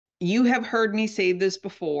You have heard me say this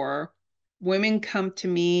before. Women come to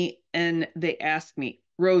me and they ask me,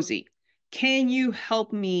 Rosie, can you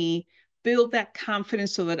help me build that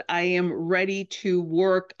confidence so that I am ready to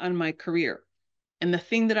work on my career? And the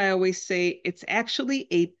thing that I always say, it's actually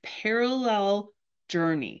a parallel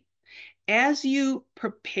journey. As you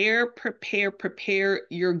prepare,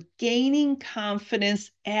 you're gaining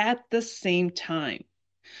confidence at the same time.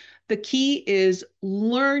 The key is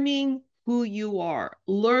learning who you are,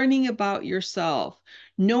 learning about yourself,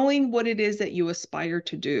 knowing what it is that you aspire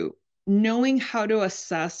to do, knowing how to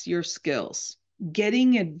assess your skills,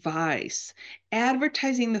 getting advice,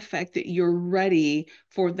 advertising the fact that you're ready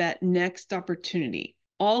for that next opportunity.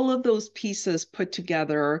 All of those pieces put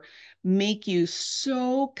together make you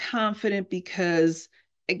so confident because,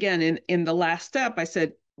 again, in the last step, I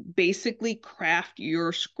said, basically craft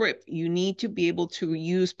your script. You need to be able to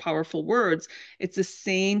use powerful words. It's the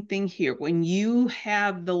same thing here. When you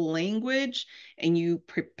have the language and you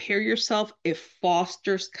prepare yourself, it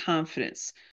fosters confidence.